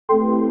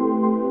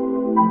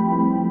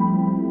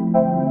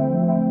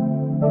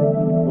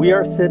We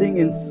are sitting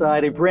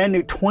inside a brand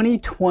new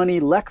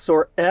 2020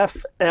 Lexor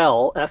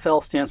FL. FL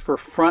stands for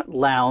Front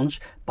Lounge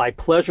by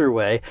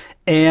Pleasureway.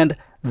 And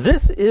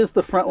this is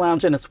the front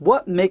lounge, and it's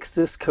what makes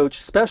this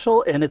coach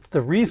special, and it's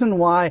the reason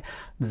why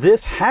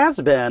this has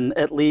been,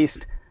 at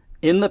least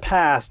in the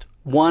past,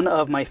 one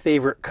of my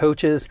favorite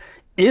coaches.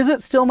 Is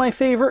it still my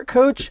favorite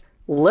coach?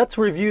 Let's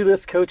review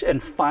this coach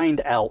and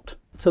find out.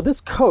 So this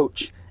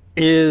coach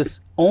is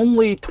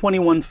only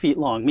 21 feet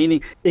long,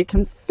 meaning it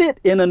can fit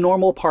in a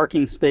normal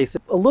parking space.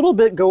 A little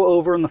bit go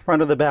over in the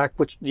front of the back,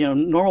 which, you know,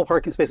 normal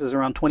parking space is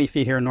around 20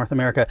 feet here in North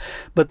America.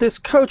 But this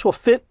coach will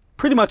fit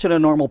pretty much in a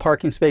normal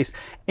parking space.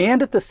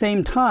 And at the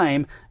same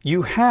time,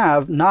 you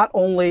have not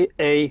only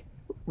a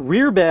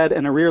rear bed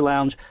and a rear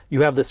lounge,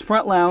 you have this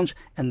front lounge,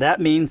 and that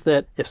means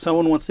that if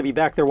someone wants to be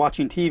back there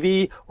watching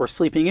TV or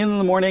sleeping in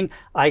the morning,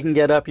 I can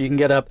get up, you can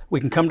get up, we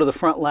can come to the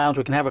front lounge,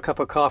 we can have a cup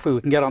of coffee,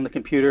 we can get on the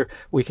computer,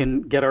 we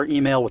can get our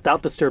email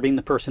without disturbing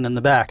the person in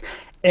the back.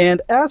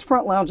 And as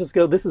front lounges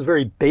go, this is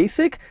very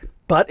basic,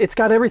 but it's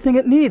got everything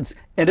it needs,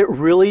 and it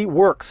really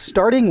works,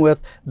 starting with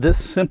this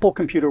simple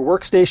computer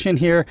workstation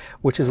here,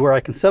 which is where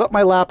I can set up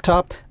my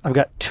laptop. I've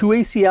got 2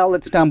 AC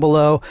outlets down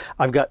below.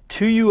 I've got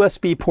 2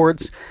 USB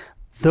ports.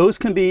 Those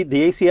can be,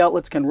 the AC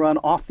outlets can run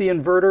off the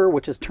inverter,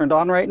 which is turned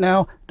on right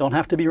now. Don't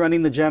have to be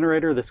running the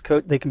generator.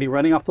 They can be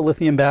running off the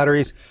lithium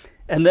batteries.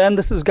 And then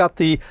this has got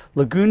the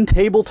Lagoon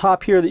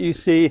tabletop here that you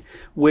see,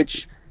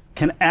 which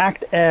can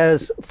act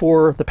as,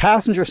 for the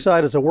passenger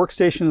side, as a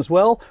workstation as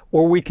well,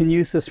 or we can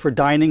use this for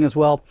dining as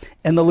well.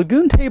 And the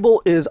Lagoon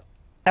table is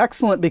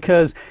excellent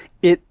because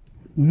it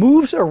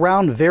moves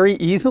around very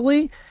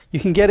easily.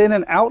 You can get in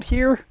and out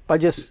here by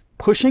just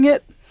pushing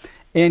it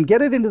and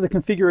get it into the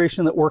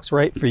configuration that works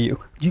right for you.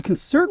 You can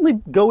certainly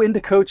go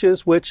into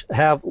coaches which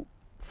have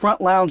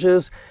front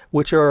lounges,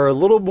 which are a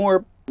little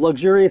more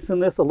luxurious than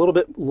this, a little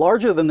bit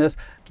larger than this.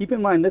 Keep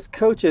in mind, this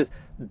coach is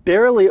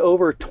barely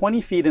over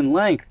 20 feet in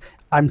length.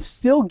 I'm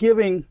still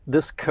giving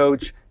this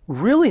coach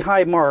really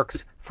high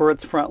marks for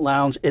its front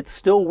lounge. It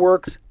still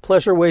works.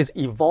 Pleasureways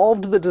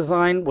evolved the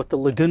design with the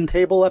Lagoon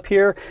table up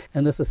here,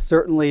 and this is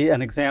certainly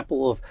an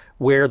example of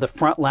where the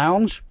front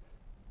lounge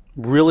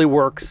really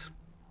works.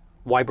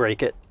 Why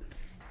break it?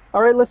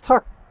 All right, let's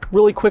talk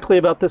really quickly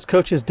about this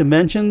coach's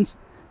dimensions.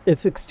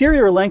 Its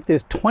exterior length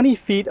is 20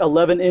 feet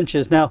 11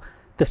 inches. Now,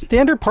 the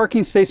standard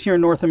parking space here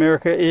in North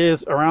America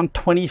is around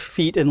 20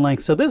 feet in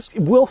length. So this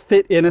will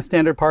fit in a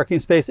standard parking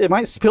space. It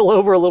might spill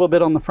over a little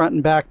bit on the front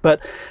and back, but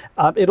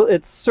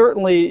it's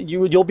certainly,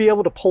 you'll be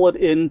able to pull it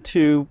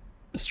into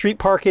street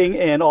parking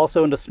and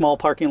also into small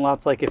parking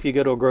lots, like if you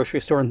go to a grocery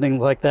store and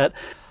things like that.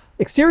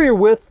 Exterior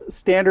width,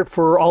 standard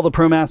for all the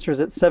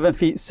ProMasters at 7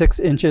 feet 6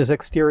 inches.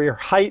 Exterior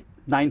height,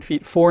 9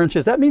 feet 4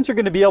 inches. That means you're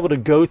going to be able to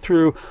go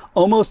through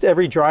almost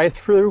every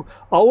drive-through.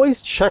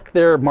 Always check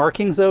their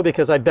markings though,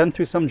 because I've been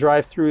through some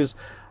drive-throughs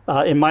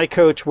in my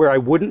coach where I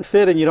wouldn't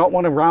fit, and you don't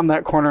want to round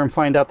that corner and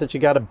find out that you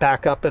got to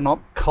back up and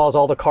cause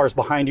all the cars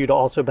behind you to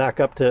also back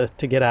up to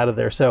get out of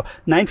there. So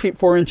 9 feet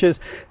 4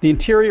 inches. The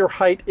interior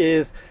height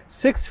is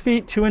 6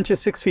 feet 2 inches,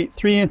 6 feet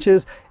 3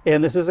 inches,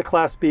 and this is a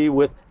Class B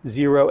with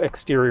 0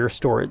 exterior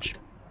storage.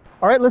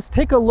 All right, let's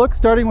take a look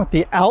starting with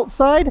the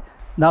outside.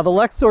 Now, the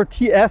Lexor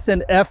TS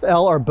and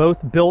FL are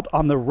both built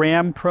on the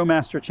Ram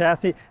ProMaster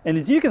chassis. And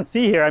as you can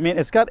see here, I mean,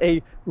 it's got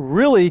a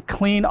really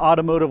clean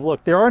automotive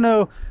look. There are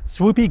no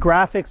swoopy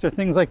graphics or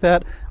things like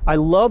that. I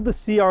love the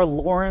CR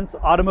Lawrence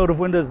automotive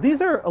windows.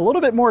 These are a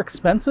little bit more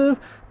expensive,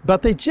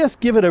 but they just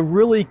give it a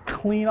really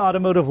clean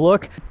automotive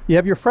look. You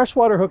have your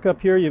freshwater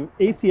hookup here. You have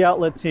AC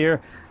outlets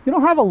here. You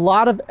don't have a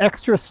lot of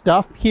extra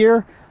stuff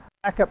here.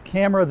 Backup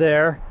camera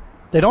there.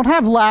 They don't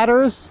have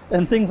ladders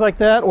and things like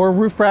that, or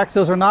roof racks.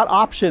 Those are not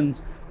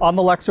options on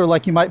the Lexor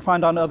like you might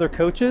find on other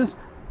coaches.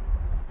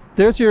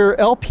 There's your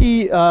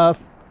LP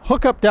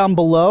hookup down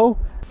below.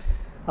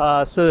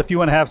 So if you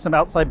want to have some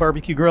outside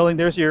barbecue grilling,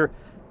 there's your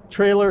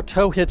trailer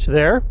tow hitch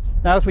there.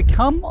 Now, as we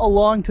come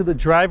along to the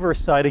driver's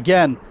side,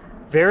 again,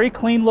 very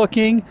clean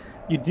looking.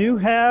 You do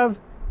have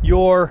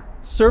your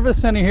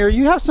service center here.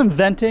 You have some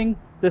venting.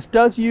 This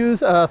does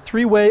use a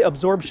 3-way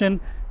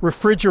absorption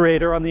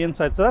refrigerator on the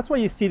inside. So that's why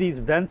you see these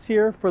vents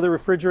here for the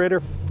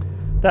refrigerator.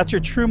 That's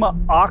your Truma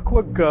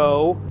Aqua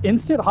Go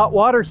instant hot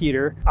water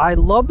heater. I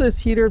love this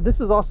heater.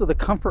 This is also the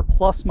Comfort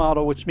Plus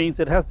model, which means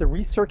it has the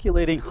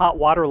recirculating hot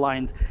water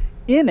lines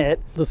in it.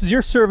 This is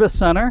your service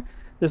center.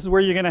 This is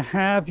where you're gonna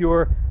have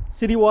your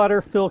city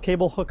water fill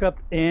cable hookup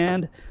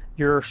and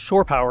your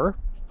shore power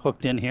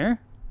hooked in here.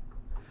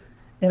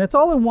 And it's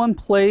all in one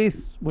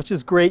place, which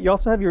is great. You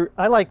also have your,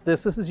 I like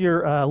this. This is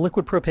your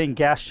liquid propane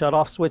gas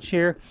shutoff switch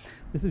here.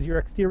 This is your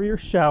exterior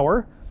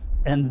shower.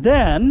 And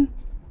then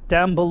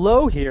down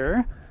below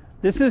here,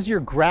 this is your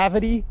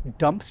gravity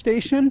dump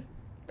station.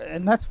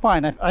 And that's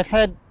fine. I've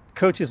had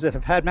coaches that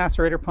have had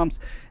macerator pumps,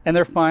 and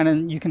they're fine,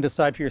 and you can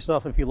decide for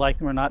yourself if you like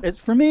them or not.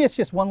 For me, it's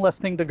just one less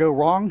thing to go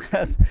wrong.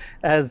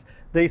 As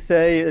they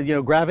say, you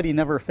know, gravity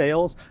never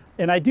fails.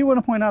 And I do want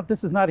to point out,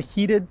 this is not a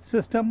heated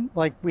system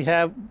like we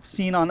have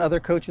seen on other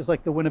coaches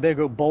like the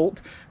Winnebago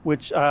Bolt,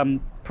 which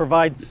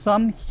provides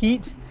some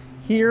heat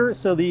here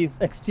so these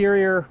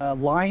exterior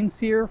lines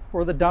here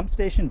for the dump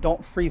station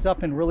don't freeze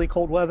up in really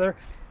cold weather.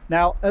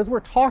 Now, as we're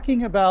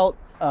talking about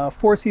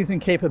four-season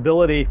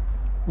capability,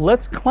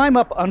 let's climb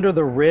up under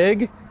the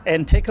rig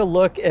and take a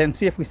look and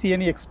see if we see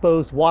any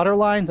exposed water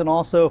lines and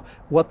also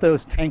what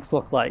those tanks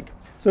look like.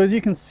 So as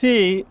you can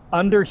see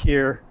under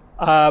here,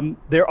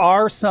 there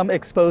are some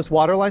exposed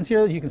water lines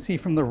here that you can see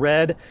from the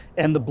red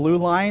and the blue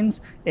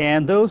lines,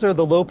 and those are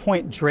the low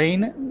point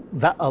drain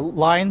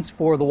lines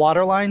for the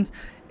water lines.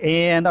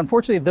 And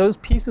unfortunately, those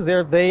pieces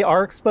there, they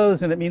are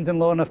exposed, and it means in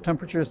low enough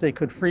temperatures they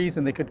could freeze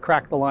and they could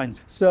crack the lines.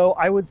 So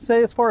I would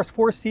say as far as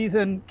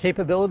four-season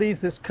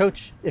capabilities, this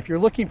coach, if you're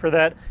looking for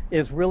that,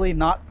 is really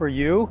not for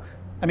you.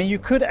 I mean, you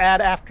could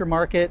add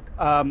aftermarket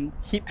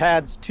heat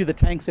pads to the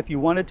tanks if you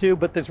wanted to,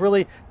 but there's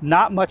really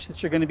not much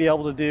that you're going to be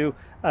able to do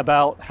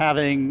about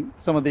having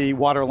some of the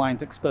water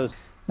lines exposed.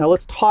 Now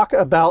let's talk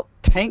about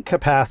tank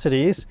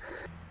capacities.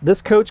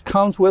 This coach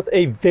comes with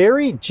a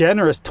very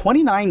generous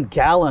 29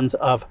 gallons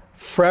of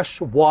fresh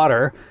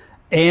water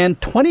and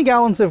 20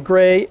 gallons of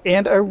gray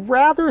and a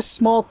rather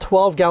small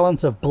 12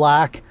 gallons of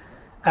black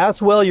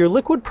as well. Your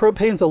liquid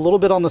propane's a little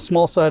bit on the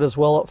small side as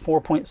well at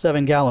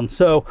 4.7 gallons.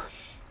 So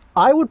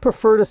I would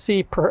prefer to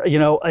see,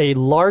 a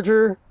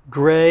larger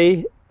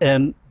gray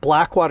and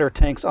black water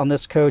tanks on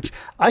this coach.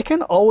 I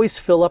can always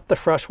fill up the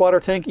freshwater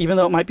tank, even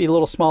though it might be a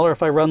little smaller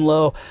if I run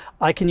low.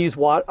 I can use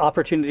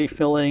opportunity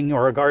filling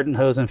or a garden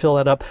hose and fill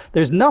that up.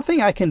 There's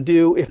nothing I can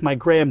do if my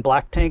gray and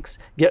black tanks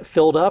get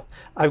filled up.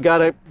 I've got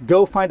to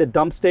go find a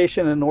dump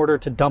station in order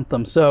to dump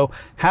them. So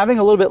having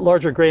a little bit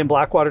larger gray and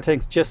black water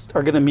tanks just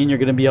are going to mean you're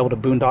going to be able to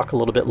boondock a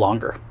little bit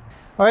longer.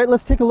 All right,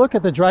 let's take a look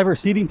at the driver's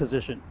seating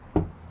position.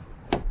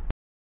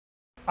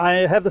 I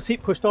have the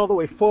seat pushed all the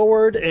way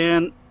forward,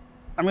 and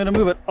I'm going to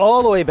move it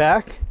all the way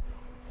back.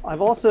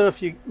 I've also,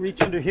 if you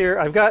reach under here,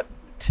 I've got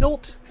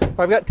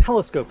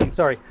telescoping,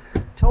 sorry.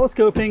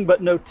 Telescoping,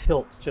 but no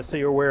tilt, just so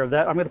you're aware of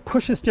that. I'm going to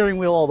push the steering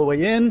wheel all the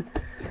way in,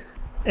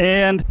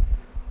 and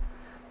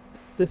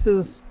this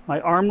is my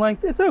arm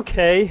length. It's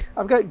okay.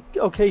 I've got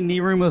okay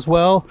knee room as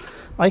well.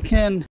 I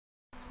can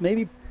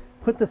maybe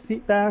put the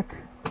seat back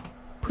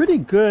pretty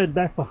good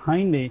back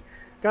behind me.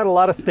 Got a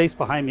lot of space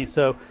behind me,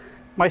 so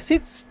my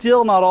seat's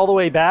still not all the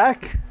way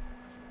back.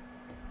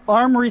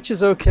 Arm reach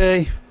is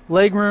okay.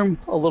 Leg room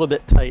a little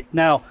bit tight.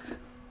 Now,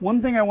 one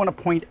thing I want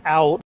to point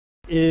out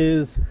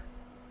is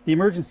the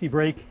emergency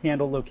brake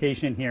handle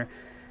location here.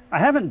 I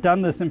haven't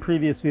done this in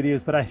previous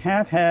videos, but I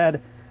have had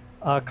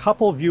a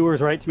couple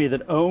viewers write to me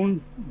that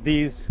own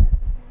these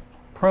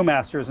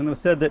ProMasters and have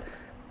said that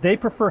they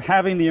prefer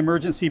having the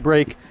emergency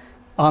brake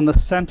on the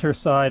center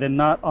side and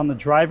not on the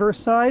driver's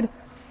side.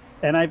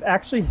 And I've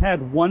actually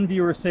had one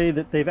viewer say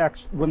that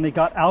when they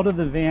got out of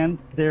the van,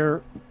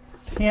 their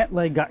pant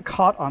leg got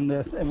caught on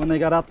this, and when they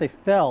got out they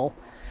fell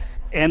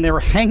and they were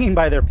hanging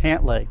by their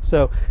pant leg.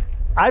 So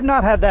I've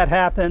not had that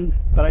happen,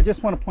 but I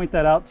just want to point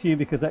that out to you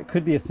because that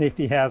could be a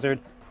safety hazard.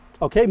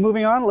 Okay,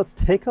 moving on, let's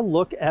take a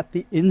look at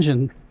the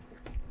engine.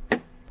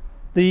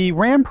 The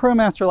Ram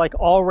ProMaster, like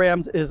all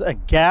Rams, is a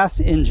gas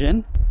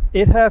engine.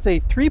 It has a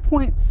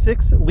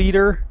 3.6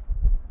 liter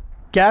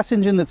gas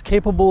engine that's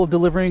capable of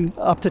delivering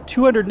up to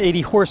 280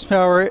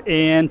 horsepower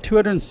and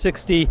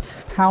 260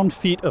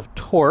 pound-feet of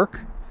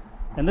torque.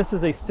 And this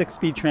is a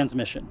 6-speed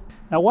transmission.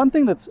 Now, one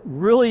thing that's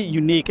really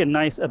unique and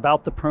nice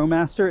about the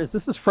ProMaster is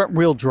this is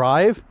front-wheel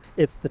drive.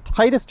 It's the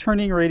tightest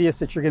turning radius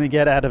that you're going to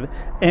get out of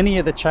any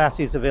of the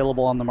chassis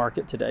available on the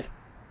market today.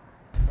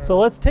 So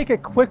let's take a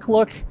quick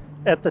look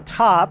at the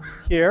top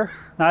here.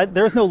 Now,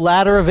 there's no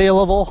ladder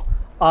available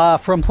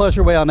from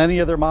Pleasureway on any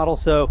other model,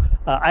 so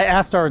I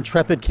asked our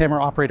intrepid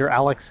camera operator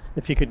Alex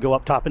if he could go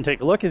up top and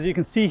take a look. As you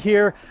can see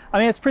here, I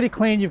mean, it's pretty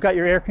clean. You've got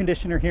your air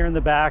conditioner here in the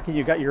back, and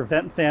you've got your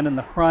vent fan in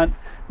the front.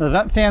 The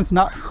vent fan's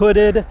not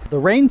hooded. The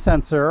rain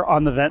sensor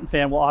on the vent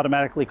fan will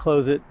automatically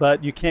close it,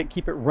 but you can't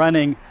keep it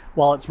running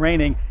while it's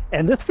raining.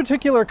 And this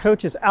particular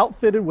coach is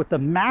outfitted with the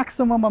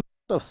maximum amount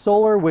of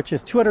solar, which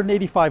is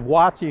 285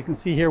 watts. You can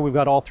see here we've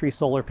got all 3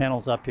 solar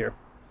panels up here.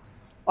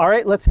 All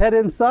right, let's head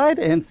inside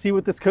and see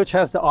what this coach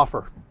has to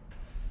offer.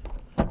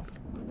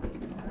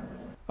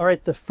 All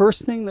right, the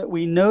first thing that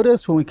we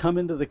notice when we come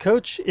into the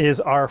coach is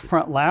our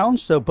front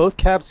lounge. So both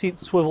cab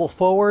seats swivel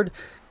forward.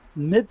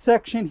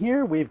 Midsection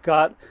here, we've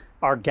got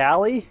our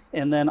galley,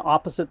 and then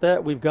opposite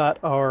that, we've got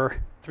our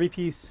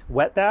 3-piece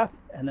wet bath.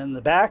 And then in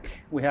the back,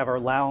 we have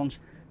our lounge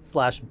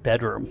 /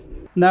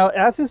 bedroom. Now,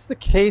 as is the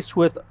case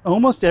with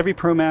almost every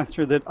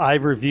ProMaster that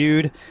I've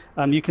reviewed,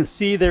 you can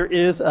see there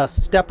is a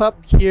step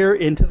up here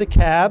into the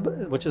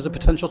cab, which is a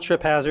potential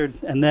trip hazard.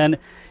 And then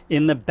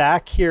in the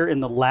back here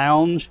in the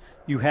lounge,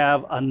 you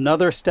have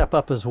another step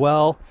up as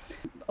well.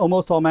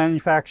 Almost all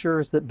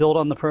manufacturers that build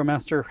on the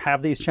ProMaster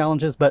have these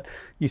challenges, but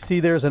you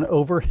see there's an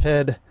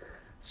overhead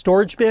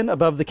storage bin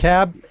above the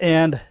cab,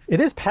 and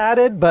it is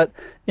padded, but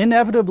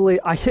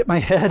inevitably I hit my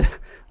head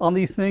on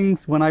these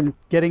things when I'm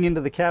getting into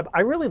the cab.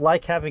 I really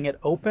like having it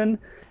open.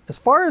 As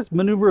far as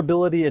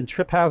maneuverability and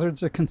trip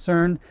hazards are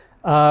concerned,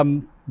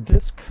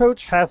 this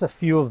coach has a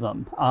few of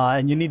them,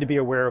 and you need to be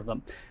aware of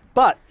them.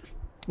 But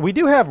We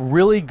do have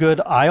really good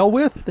aisle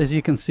width, as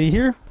you can see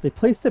here. They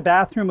placed the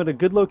bathroom at a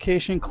good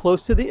location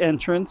close to the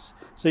entrance,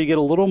 so you get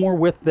a little more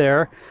width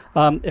there.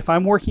 If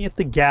I'm working at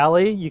the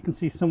galley, you can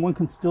see someone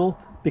can still,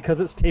 because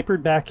it's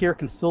tapered back here,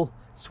 can still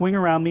swing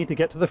around me to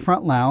get to the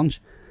front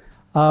lounge.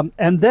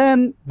 And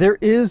then there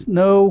is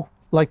no,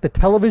 like the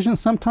television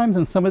sometimes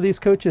in some of these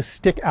coaches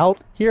stick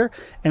out here,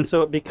 and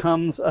so it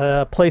becomes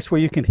a place where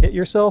you can hit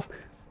yourself,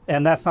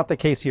 and that's not the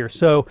case here.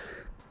 So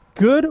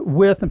good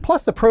width, and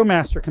plus the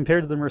ProMaster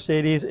compared to the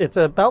Mercedes, it's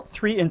about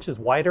 3 inches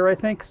wider, I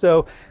think.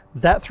 So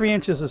that 3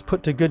 inches is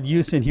put to good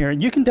use in here,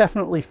 and you can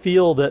definitely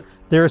feel that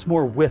there's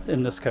more width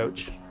in this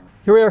coach.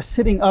 Here we are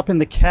sitting up in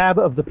the cab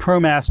of the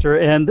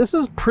ProMaster, and this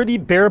is pretty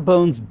bare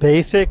bones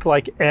basic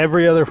like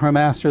every other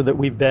ProMaster that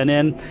we've been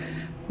in.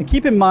 And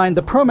keep in mind,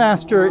 the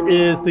ProMaster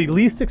is the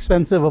least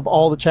expensive of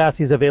all the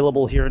chassis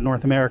available here in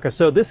North America.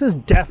 So this is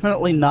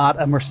definitely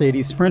not a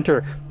Mercedes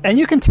Sprinter. And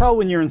you can tell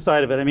when you're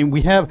inside of it. I mean,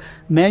 we have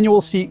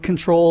manual seat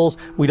controls,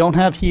 we don't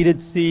have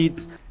heated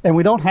seats, and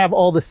we don't have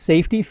all the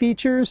safety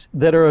features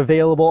that are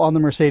available on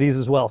the Mercedes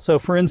as well. So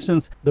for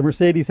instance, the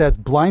Mercedes has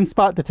blind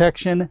spot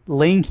detection,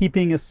 lane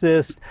keeping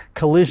assist,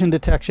 collision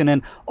detection,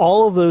 and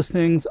all of those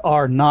things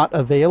are not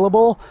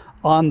available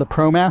on the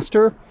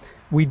ProMaster.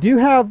 We do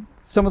have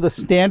some of the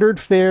standard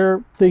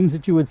fare things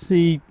that you would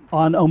see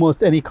on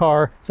almost any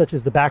car, such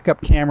as the backup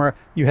camera.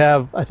 You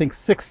have, I think,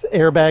 6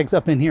 airbags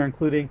up in here,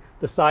 including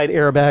the side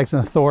airbags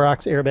and the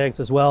thorax airbags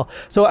as well.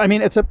 So, I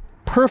mean, it's a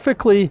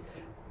perfectly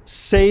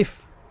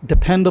safe,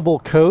 dependable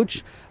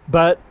coach,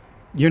 but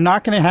you're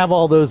not going to have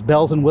all those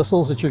bells and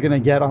whistles that you're going to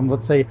get on,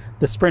 let's say,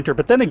 the Sprinter.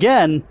 But then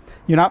again,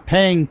 you're not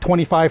paying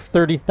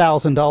 $25,000,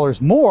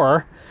 $30,000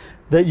 more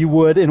that you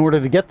would in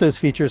order to get those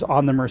features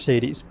on the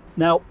Mercedes.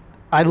 Now,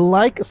 I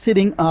like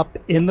sitting up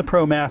in the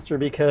ProMaster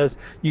because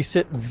you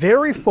sit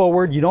very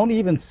forward. You don't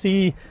even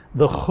see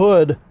the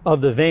hood of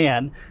the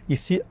van. You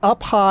see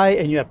up high,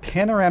 and you have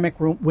panoramic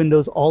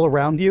windows all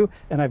around you.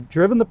 And I've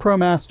driven the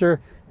ProMaster,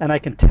 and I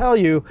can tell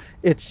you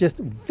it's just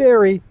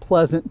very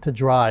pleasant to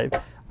drive.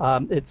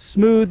 It's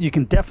smooth. You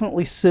can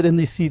definitely sit in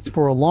these seats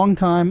for a long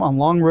time on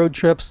long road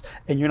trips,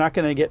 and you're not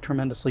going to get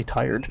tremendously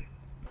tired.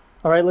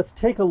 All right, let's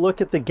take a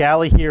look at the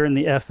galley here in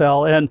the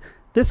FL. And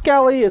this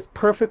galley is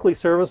perfectly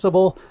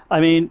serviceable.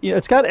 I mean,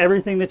 it's got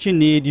everything that you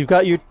need. You've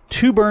got your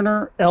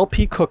 2-burner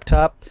LP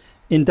cooktop.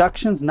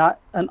 Induction's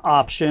not an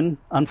option,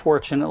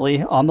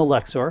 unfortunately, on the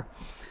Lexor.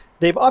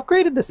 They've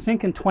upgraded the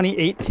sink in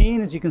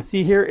 2018. As you can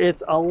see here,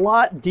 it's a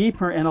lot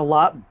deeper and a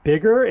lot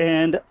bigger,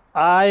 and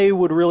I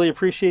would really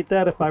appreciate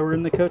that if I were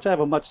in the coach. I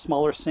have a much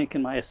smaller sink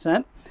in my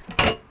Ascent.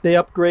 They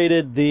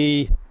upgraded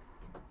the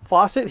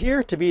faucet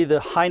here to be the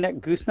high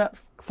neck gooseneck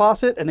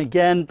faucet, and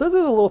again, those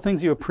are the little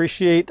things you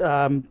appreciate,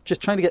 just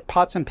trying to get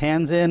pots and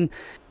pans in.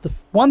 The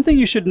one thing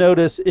you should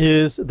notice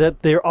is that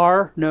there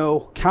are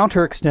no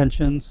counter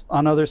extensions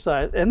on other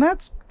side, and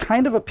that's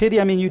kind of a pity.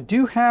 I mean, you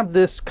do have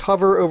this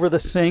cover over the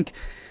sink,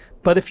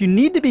 but if you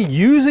need to be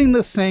using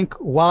the sink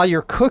while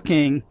you're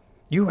cooking,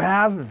 you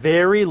have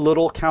very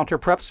little counter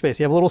prep space.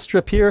 You have a little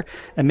strip here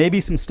and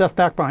maybe some stuff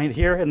back behind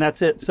here, and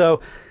that's it.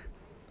 So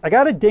I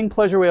got to ding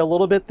Pleasureway a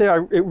little bit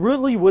there. It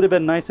really would have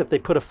been nice if they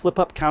put a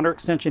flip-up counter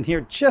extension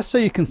here just so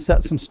you can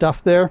set some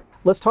stuff there.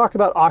 Let's talk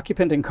about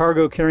occupant and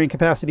cargo carrying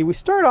capacity. We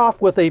start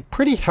off with a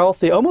pretty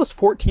healthy,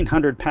 almost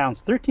 1,400 pounds,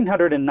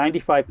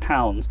 1,395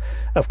 pounds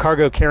of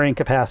cargo carrying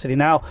capacity.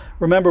 Now,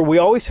 remember, we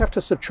always have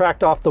to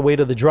subtract off the weight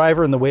of the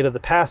driver and the weight of the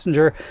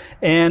passenger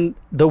and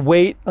the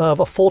weight of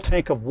a full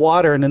tank of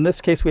water. And in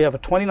this case, we have a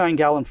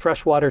 29-gallon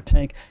freshwater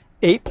tank,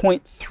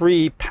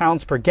 8.3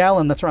 pounds per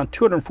gallon. That's around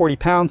 240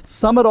 pounds.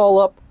 Sum it all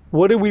up,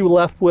 what are we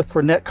left with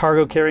for net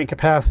cargo carrying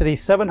capacity?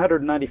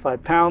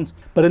 795 pounds.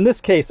 But in this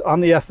case,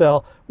 on the FL,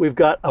 we've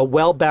got a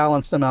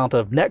well-balanced amount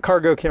of net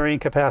cargo carrying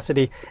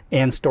capacity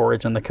and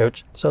storage in the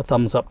coach. So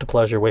thumbs up to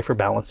Pleasureway for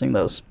balancing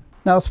those.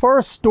 Now, as far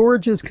as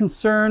storage is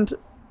concerned,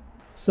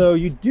 so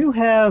you do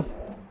have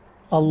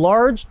a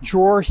large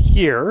drawer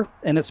here,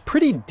 and it's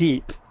pretty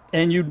deep.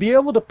 And you'd be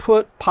able to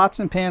put pots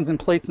and pans and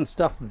plates and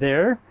stuff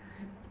there.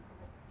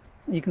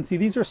 You can see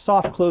these are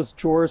soft closed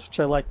drawers, which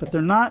I like, but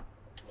they're not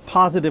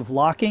positive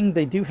locking.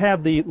 They do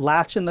have the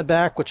latch in the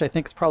back, which I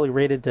think is probably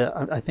rated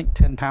to, I think,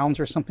 10 pounds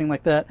or something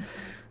like that.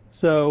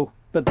 So,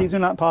 but these are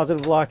not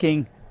positive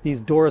locking.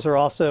 These doors are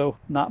also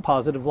not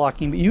positive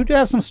locking, but you do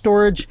have some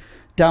storage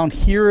down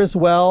here as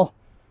well.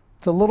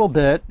 It's a little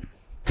bit.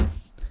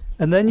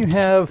 And then you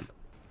have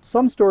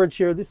some storage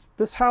here.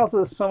 This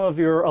houses some of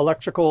your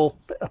electrical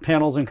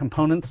panels and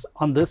components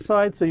on this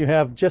side. So you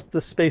have just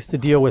the space to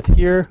deal with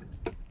here.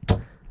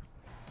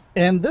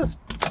 And this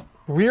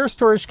rear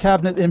storage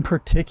cabinet in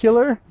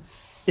particular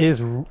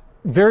is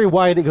very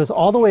wide. It goes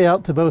all the way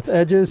out to both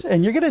edges,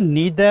 and you're going to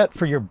need that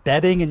for your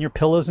bedding and your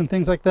pillows and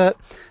things like that.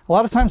 A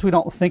lot of times we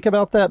don't think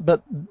about that,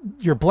 but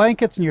your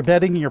blankets and your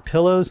bedding and your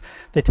pillows,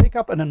 they take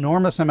up an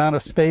enormous amount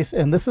of space,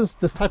 and this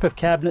type of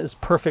cabinet is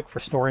perfect for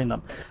storing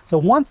them. So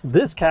once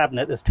this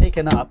cabinet is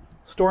taken up,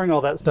 storing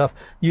all that stuff,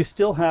 you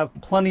still have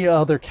plenty of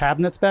other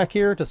cabinets back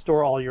here to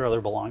store all your other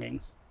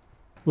belongings.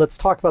 Let's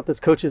talk about this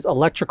coach's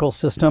electrical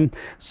system.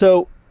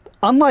 So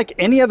Unlike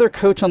any other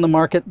coach on the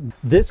market,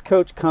 this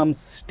coach comes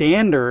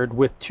standard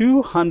with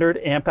 200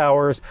 amp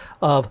hours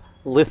of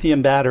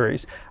lithium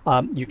batteries.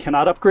 You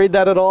cannot upgrade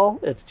that at all.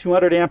 It's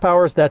 200 amp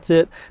hours, that's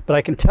it. But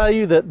I can tell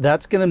you that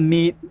that's going to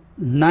meet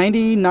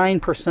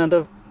 99%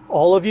 of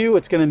all of you.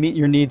 It's going to meet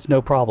your needs,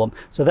 no problem.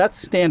 So that's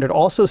standard.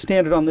 Also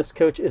standard on this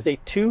coach is a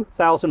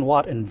 2,000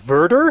 watt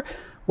inverter.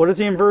 What does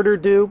the inverter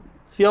do?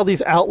 See all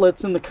these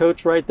outlets in the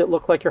coach, right, that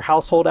look like your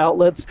household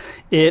outlets?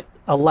 It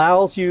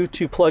allows you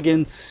to plug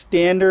in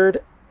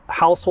standard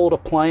household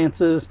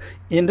appliances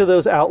into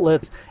those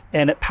outlets,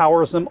 and it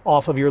powers them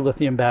off of your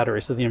lithium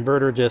battery. So the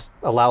inverter just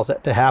allows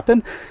that to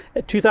happen.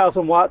 At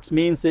 2,000 watts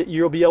means that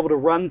you'll be able to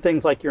run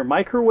things like your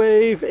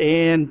microwave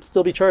and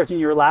still be charging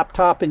your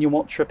laptop, and you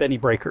won't trip any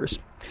breakers.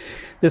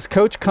 This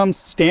coach comes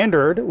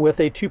standard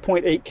with a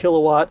 2.8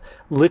 kilowatt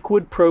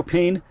liquid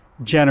propane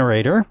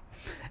generator.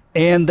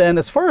 And then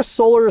as far as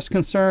solar is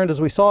concerned, as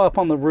we saw up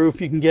on the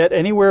roof, you can get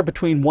anywhere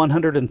between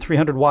 100 and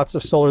 300 watts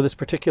of solar. This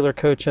particular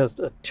coach has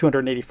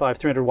 285,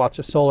 300 watts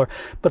of solar,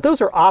 but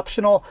those are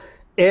optional.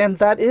 And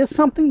that is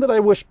something that I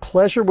wish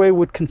Pleasureway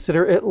would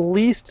consider, at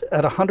least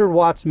at 100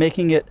 watts,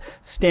 making it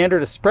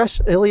standard,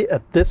 especially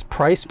at this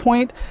price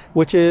point,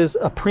 which is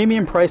a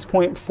premium price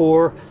point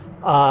for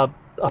a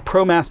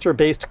ProMaster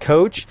based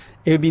coach.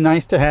 It would be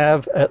nice to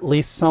have at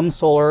least some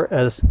solar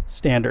as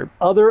standard.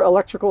 Other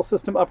electrical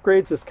system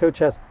upgrades, this coach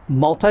has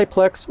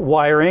multiplex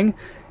wiring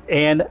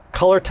and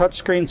color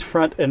touchscreens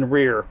front and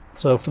rear.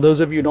 So for those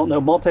of you who don't know,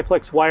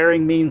 multiplex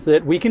wiring means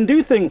that we can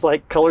do things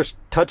like color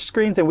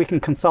touchscreens, and we can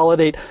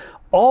consolidate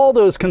all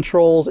those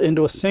controls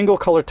into a single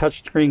color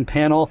touchscreen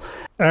panel.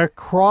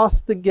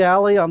 Across the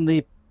galley on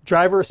the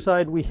driver's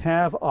side, we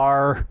have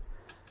our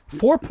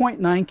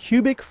 4.9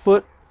 cubic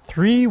foot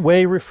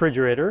three-way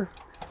refrigerator.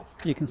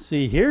 You can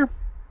see here,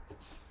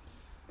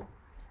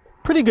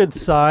 pretty good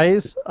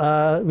size.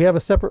 We have a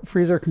separate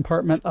freezer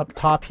compartment up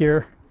top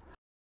here.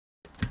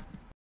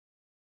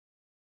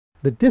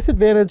 The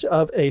disadvantage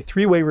of a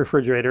three-way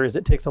refrigerator is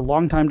it takes a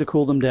long time to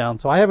cool them down.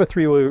 So I have a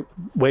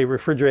three-way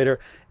refrigerator,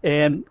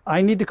 and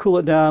I need to cool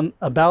it down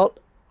about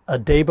a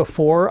day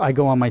before I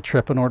go on my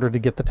trip in order to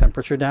get the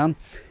temperature down.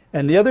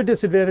 And the other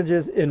disadvantage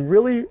is in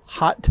really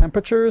hot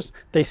temperatures,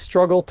 they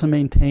struggle to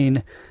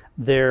maintain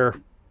the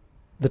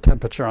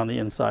temperature on the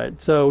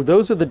inside. So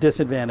those are the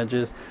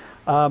disadvantages.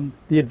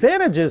 The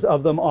advantages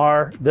of them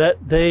are that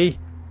they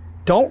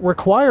don't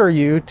require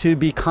you to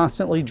be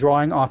constantly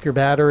drawing off your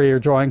battery or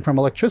drawing from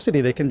electricity.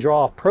 They can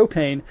draw off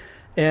propane,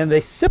 and they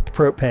sip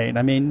propane.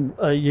 I mean,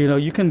 you know,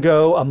 you can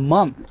go a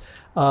month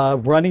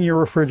running your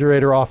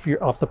refrigerator off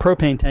the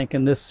propane tank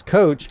in this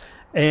coach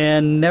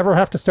and never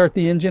have to start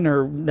the engine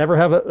or never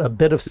have a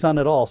bit of sun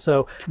at all.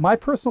 So my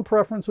personal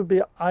preference would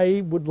be,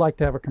 I would like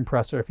to have a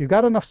compressor. If you've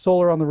got enough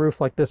solar on the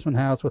roof like this one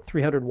has with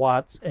 300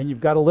 watts, and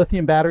you've got a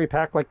lithium battery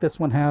pack like this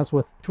one has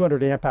with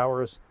 200 amp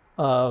hours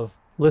of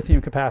lithium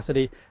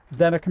capacity,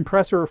 then a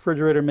compressor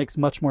refrigerator makes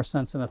much more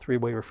sense than a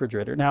three-way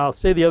refrigerator. Now, I'll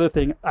say the other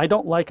thing I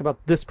don't like about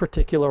this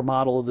particular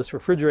model of this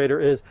refrigerator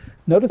is,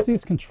 notice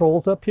these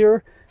controls up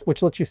here,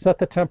 which lets you set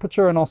the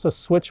temperature and also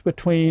switch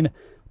between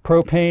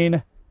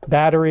propane,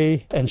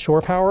 battery, and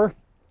shore power.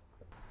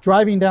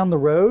 Driving down the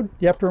road,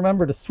 you have to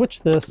remember to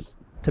switch this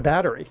to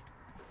battery.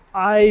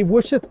 I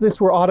wish that this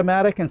were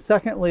automatic, and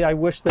secondly, I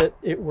wish that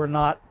it were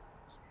not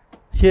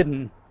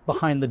hidden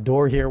behind the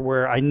door here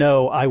where I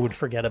know I would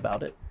forget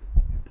about it.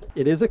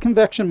 It is a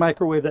convection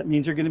microwave. That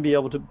means you're going to be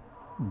able to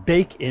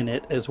bake in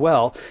it as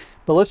well.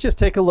 But let's just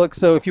take a look.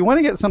 So if you want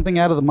to get something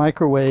out of the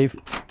microwave,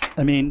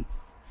 I mean,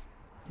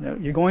 you know,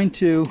 you're going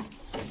to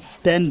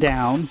bend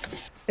down,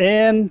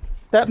 and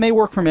that may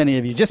work for many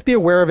of you. Just be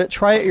aware of it.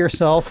 Try it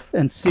yourself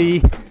and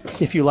see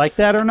if you like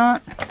that or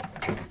not.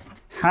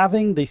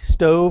 Having the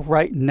stove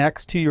right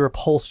next to your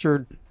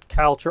upholstered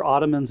couch or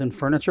ottomans and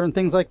furniture and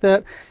things like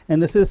that,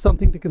 and this is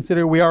something to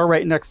consider. We are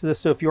right next to this,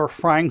 so if you're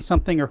frying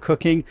something or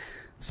cooking,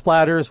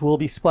 splatters will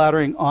be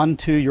splattering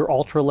onto your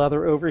ultra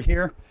leather over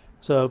here.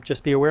 So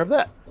just be aware of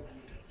that.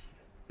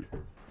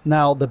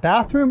 Now, the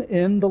bathroom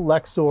in the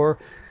Lexor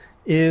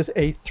is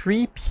a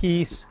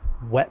three-piece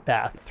wet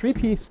bath.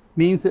 Three-piece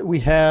means that we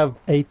have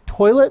a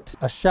toilet,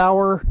 a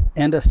shower,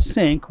 and a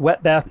sink.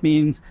 Wet bath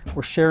means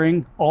we're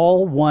sharing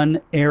all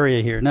one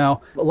area here.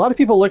 Now, a lot of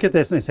people look at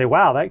this and they say,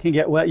 wow, that can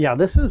get wet. Yeah,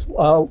 this is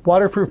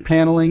waterproof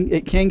paneling.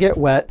 It can get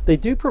wet. They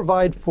do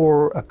provide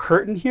for a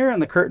curtain here,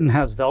 and the curtain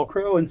has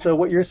Velcro. And so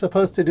what you're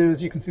supposed to do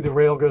is, you can see the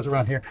rail goes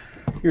around here.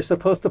 You're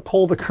supposed to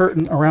pull the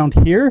curtain around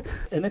here.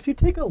 And if you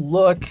take a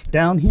look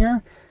down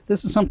here,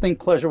 this is something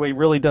Pleasureway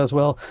really does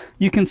well.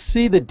 You can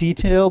see the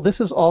detail.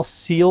 This is all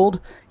sealed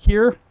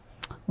here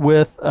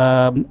with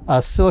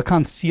a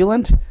silicone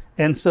sealant.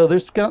 And so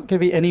there's not going to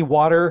be any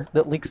water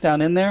that leaks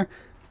down in there.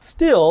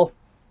 Still,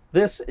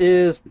 this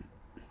is,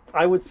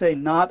 I would say,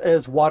 not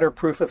as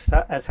waterproof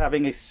as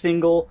having a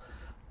single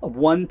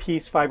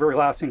one-piece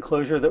fiberglass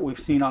enclosure that we've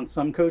seen on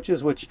some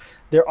coaches, which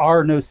there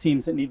are no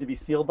seams that need to be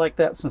sealed like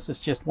that since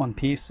it's just one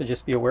piece, so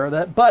just be aware of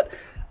that. But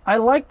I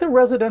like the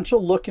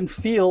residential look and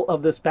feel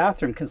of this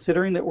bathroom,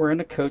 considering that we're in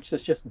a coach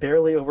that's just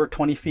barely over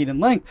 20 feet in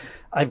length.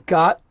 I've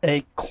got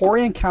a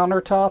Corian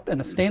countertop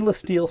and a stainless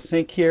steel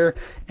sink here,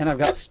 and I've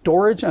got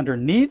storage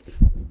underneath.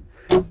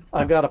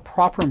 I've got a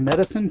proper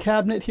medicine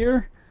cabinet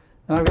here,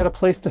 and I've got a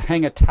place to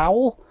hang a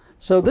towel.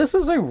 So this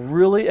is a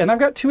really, and I've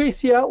got 2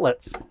 AC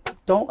outlets.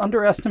 Don't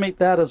underestimate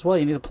that as well.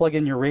 You need to plug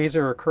in your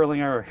razor or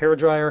curling iron or hair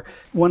dryer.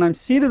 When I'm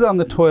seated on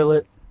the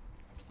toilet,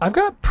 I've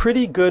got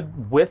pretty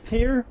good width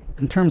here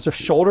in terms of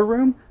shoulder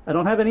room. I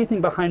don't have anything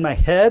behind my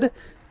head.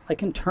 I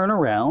can turn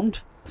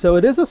around. So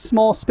it is a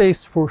small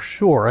space for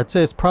sure. I'd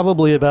say it's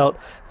probably about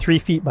 3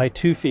 feet by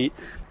 2 feet.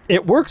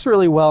 It works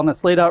really well and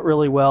it's laid out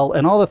really well.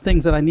 And all the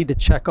things that I need to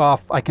check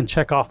off, I can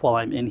check off while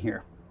I'm in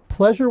here.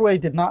 Pleasureway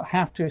did not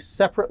have to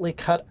separately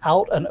cut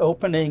out an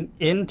opening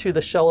into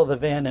the shell of the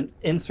van and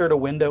insert a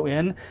window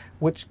in,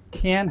 which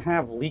can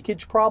have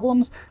leakage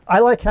problems. I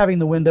like having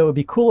the window. It'd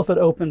be cool if it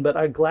opened, but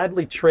I'd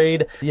gladly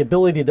trade the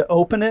ability to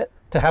open it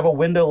to have a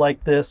window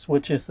like this,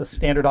 which is the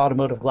standard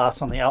automotive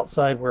glass on the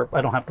outside where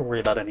I don't have to worry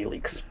about any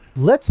leaks.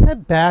 Let's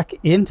head back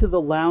into the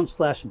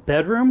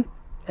lounge/bedroom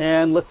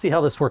and let's see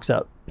how this works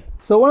out.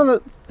 So one of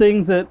the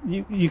things that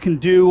you can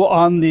do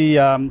on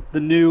the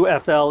new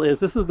FL is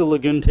this is the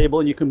lagoon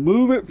table, and you can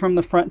move it from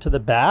the front to the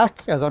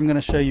back, as I'm going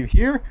to show you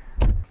here.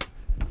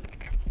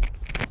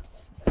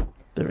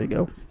 There we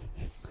go.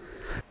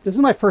 This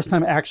is my first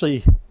time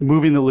actually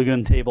moving the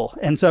lagoon table,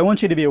 and so I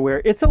want you to be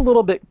aware it's a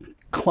little bit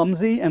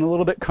clumsy and a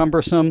little bit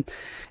cumbersome,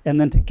 and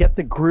then to get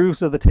the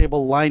grooves of the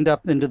table lined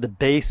up into the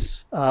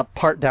base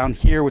part down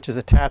here, which is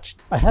attached,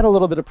 I had a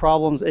little bit of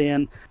problems.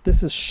 And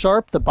this is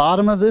sharp. The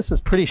bottom of this is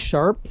pretty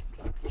sharp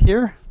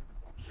here,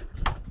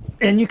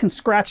 and you can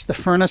scratch the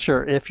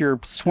furniture if you're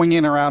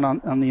swinging around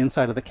on the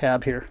inside of the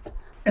cab here.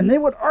 And they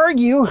would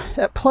argue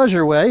at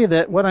Pleasureway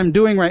that what I'm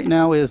doing right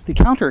now is the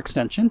counter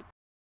extension.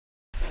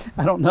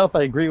 I don't know if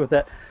I agree with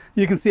that.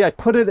 You can see I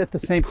put it at the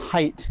same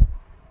height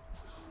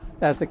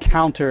as the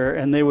counter,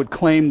 and they would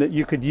claim that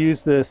you could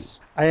use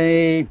this.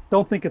 I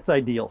don't think it's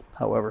ideal,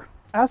 however.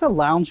 As a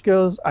lounge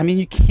goes, I mean,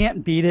 you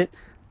can't beat it.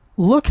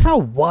 Look how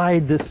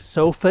wide this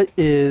sofa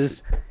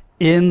is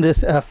in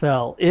this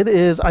FL. It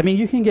is, I mean,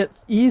 you can get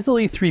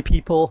easily 3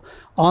 people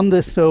on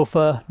this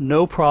sofa,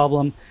 no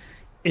problem.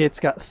 It's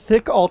got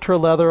thick ultra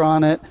leather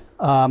on it.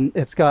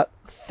 It's got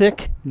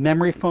thick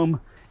memory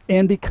foam.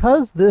 And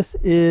because this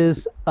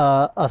is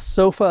a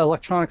sofa,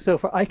 electronic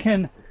sofa, I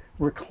can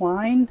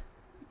recline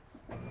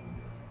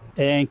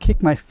and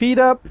kick my feet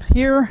up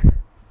here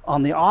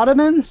on the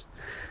ottomans.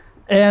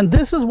 And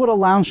this is what a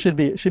lounge should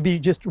be. It should be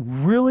just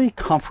really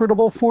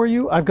comfortable for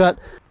you. I've got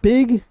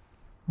big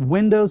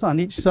windows on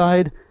each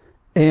side,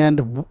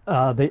 and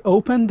they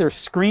open, they're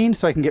screened,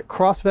 so I can get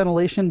cross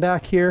ventilation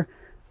back here.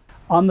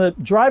 On the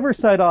driver's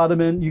side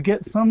ottoman, you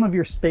get some of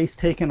your space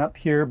taken up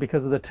here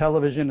because of the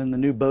television and the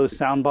new Bose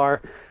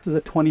soundbar. This is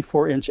a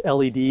 24-inch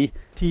LED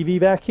TV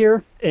back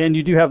here, and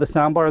you do have the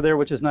soundbar there,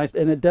 which is nice,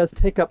 and it does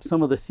take up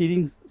some of the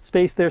seating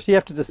space there, so you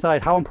have to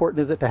decide how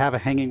important is it to have a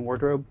hanging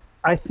wardrobe.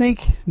 I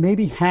think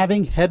maybe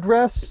having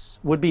headrests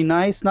would be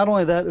nice. Not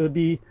only that, it would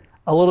be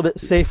a little bit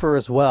safer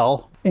as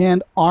well,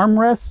 and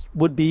armrests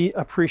would be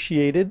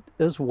appreciated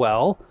as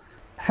well.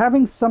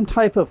 Having some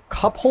type of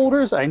cup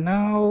holders, I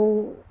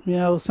know, you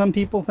know, some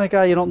people think,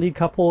 oh, you don't need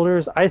cup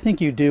holders. I think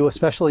you do,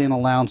 especially in a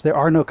lounge. There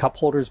are no cup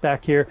holders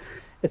back here.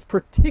 It's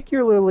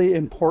particularly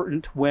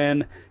important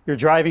when you're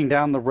driving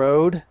down the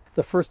road.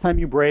 The first time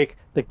you brake,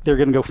 they're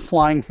going to go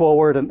flying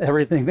forward, and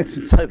everything that's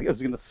inside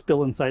is going to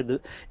spill inside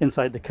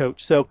the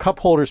coach. So cup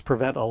holders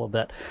prevent all of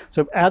that.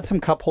 So add some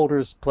cup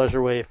holders,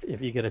 Pleasureway, if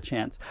you get a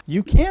chance.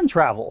 You can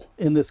travel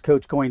in this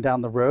coach going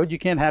down the road. You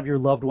can have your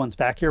loved ones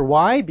back here.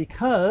 Why?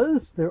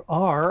 Because there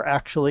are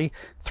actually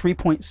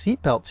 3-point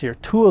seat belts here,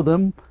 2 of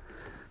them.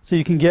 So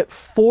you can get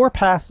 4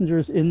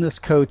 passengers in this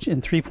coach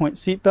in 3-point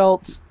seat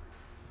belts.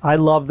 I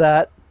love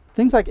that.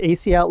 Things like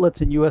AC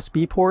outlets and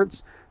USB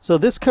ports. So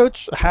this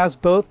coach has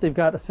both. They've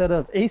got a set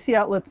of AC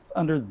outlets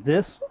under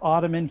this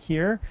ottoman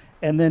here,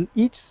 and then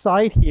each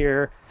side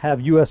here have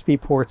USB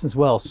ports as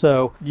well.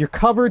 So you're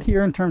covered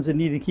here in terms of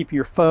needing to keep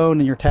your phone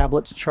and your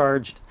tablets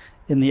charged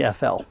in the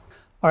FL. All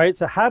right,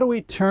 so how do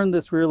we turn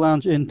this rear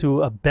lounge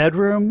into a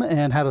bedroom,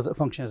 and how does it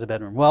function as a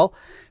bedroom? Well,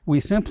 we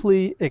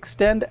simply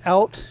extend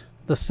out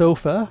the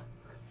sofa.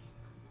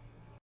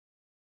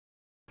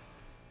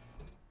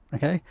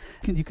 Okay,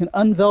 you can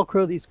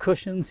unvelcro these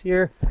cushions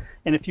here,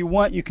 and if you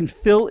want, you can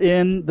fill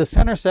in the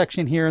center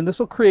section here, and this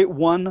will create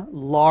one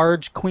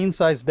large queen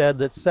size bed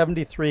that's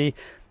 73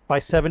 by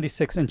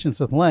 76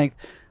 inches in length.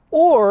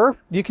 Or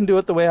you can do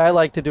it the way I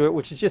like to do it,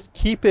 which is just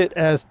keep it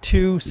as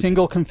 2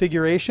 single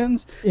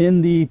configurations.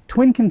 In the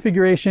twin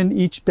configuration,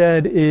 each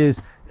bed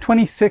is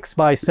 26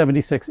 by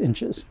 76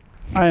 inches.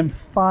 I'm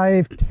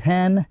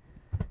 5'10",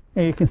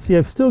 and you can see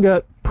I've still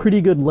got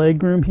pretty good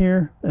leg room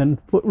here and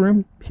foot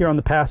room here on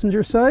the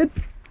passenger side.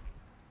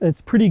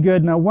 It's pretty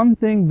good. Now, one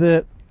thing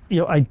that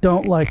I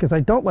don't like is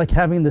I don't like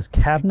having this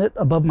cabinet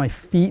above my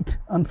feet,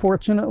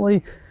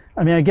 unfortunately.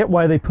 I mean, I get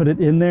why they put it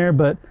in there,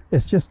 but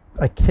it's just,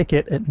 I kick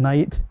it at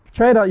night.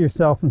 try it out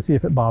yourself and see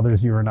if it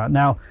bothers you or not.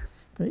 Now,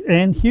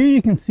 and here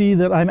you can see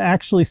that I'm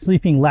actually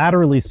sleeping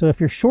laterally. So if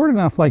you're short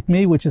enough like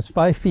me, which is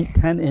 5 feet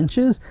 10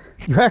 inches,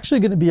 you're actually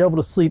going to be able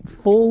to sleep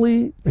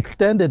fully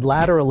extended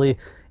laterally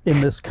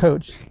in this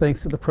coach,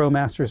 thanks to the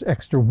ProMaster's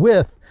extra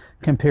width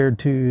compared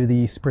to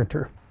the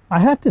Sprinter. I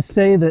have to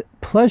say that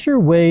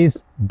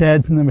Pleasureway's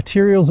beds and the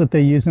materials that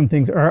they use and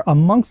things are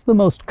amongst the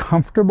most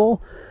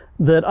comfortable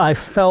that I've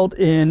felt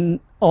in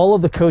all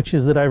of the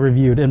coaches that I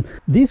reviewed. And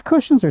these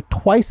cushions are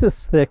twice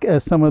as thick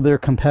as some of their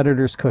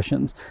competitors'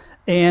 cushions.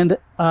 And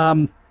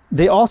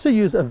they also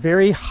use a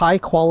very high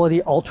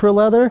quality ultra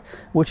leather,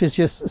 which is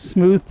just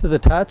smooth to the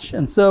touch.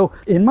 And so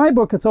in my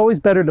book, it's always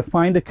better to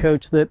find a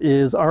coach that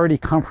is already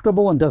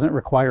comfortable and doesn't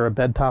require a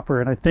bed topper.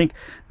 And I think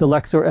the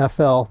Lexor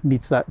FL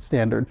meets that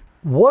standard.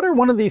 What are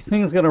one of these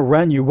things going to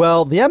run you?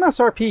 Well, the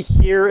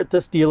MSRP here at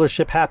this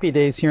dealership, Happy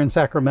Daze here in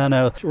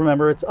Sacramento,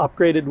 remember it's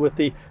upgraded with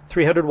the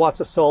 300 watts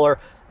of solar.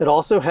 It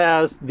also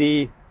has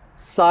the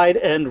side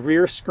and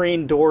rear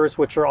screen doors,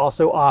 which are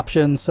also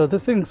options. So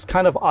this thing's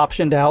kind of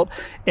optioned out,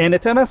 and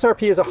its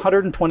MSRP is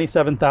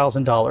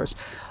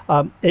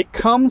 $127,000. It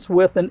comes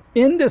with an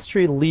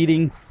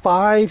industry-leading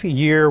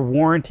 5-year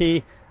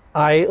warranty.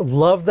 I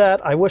love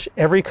that. I wish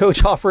every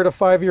coach offered a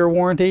 5-year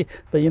warranty,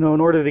 but in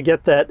order to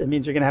get that, it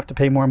means you're going to have to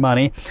pay more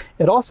money.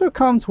 It also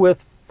comes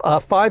with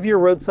 5-year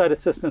roadside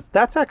assistance.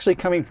 That's actually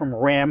coming from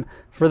Ram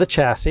for the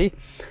chassis.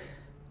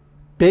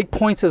 Big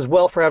points as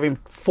well for having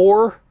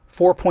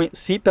 4-point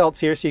seat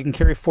belts here, so you can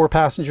carry 4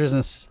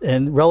 passengers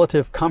in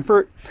relative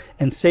comfort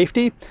and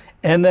safety.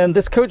 And then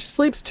this coach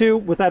sleeps too.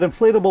 With that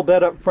inflatable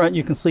bed up front,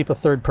 you can sleep a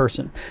 3rd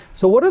person.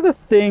 So what are the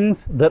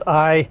things that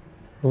I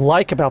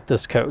like about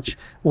this coach?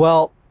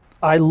 Well,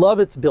 I love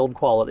its build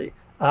quality.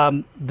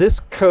 This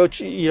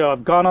coach,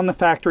 I've gone on the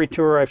factory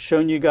tour. I've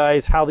shown you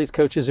guys how these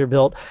coaches are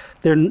built.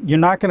 You're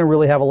not going to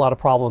really have a lot of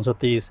problems with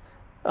these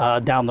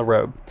down the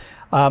road.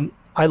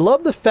 I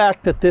love the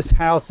fact that this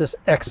has this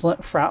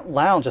excellent front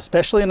lounge,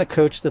 especially in a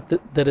coach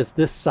that is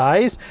this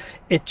size.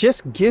 It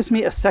just gives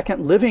me a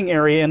second living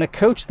area in a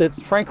coach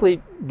that's frankly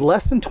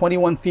less than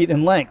 21 feet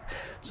in length.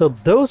 So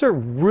those are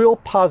real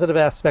positive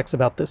aspects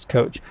about this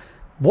coach.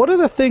 What are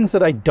the things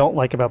that I don't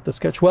like about this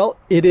coach? Well,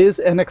 it is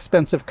an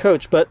expensive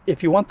coach, but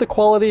if you want the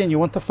quality and you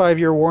want the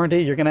 5-year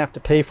warranty, you're going to have to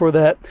pay for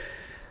that.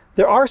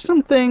 There are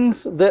some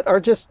things that are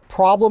just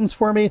problems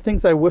for me,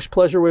 things I wish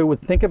Pleasureway would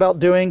think about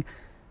doing.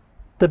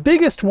 The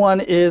biggest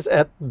one is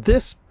at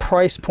this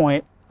price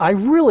point, I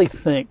really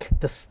think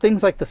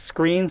things like the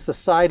screens, the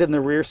side and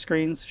the rear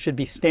screens should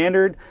be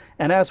standard,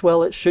 and as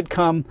well it should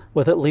come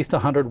with at least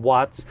 100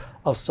 watts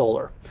of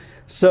solar.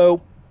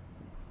 So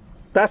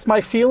that's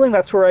my feeling.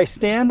 That's where I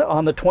stand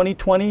on the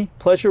 2020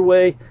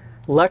 Pleasureway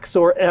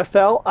Lexor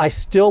FL. I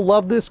still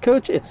love this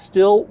coach. It's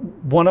still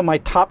one of my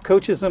top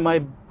coaches in my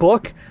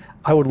book.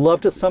 I would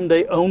love to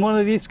someday own one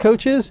of these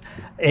coaches.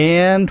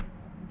 And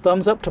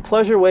thumbs up to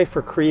Pleasureway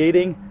for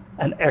creating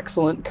an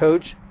excellent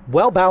coach.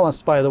 Well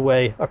balanced, by the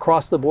way,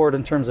 across the board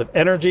in terms of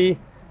energy,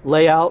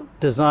 layout,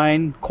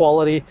 design,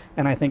 quality,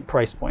 and I think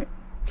price point.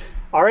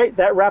 All right,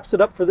 that wraps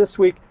it up for this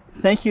week.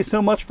 Thank you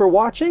so much for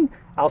watching.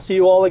 I'll see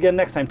you all again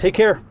next time. Take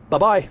care.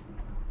 Bye-bye.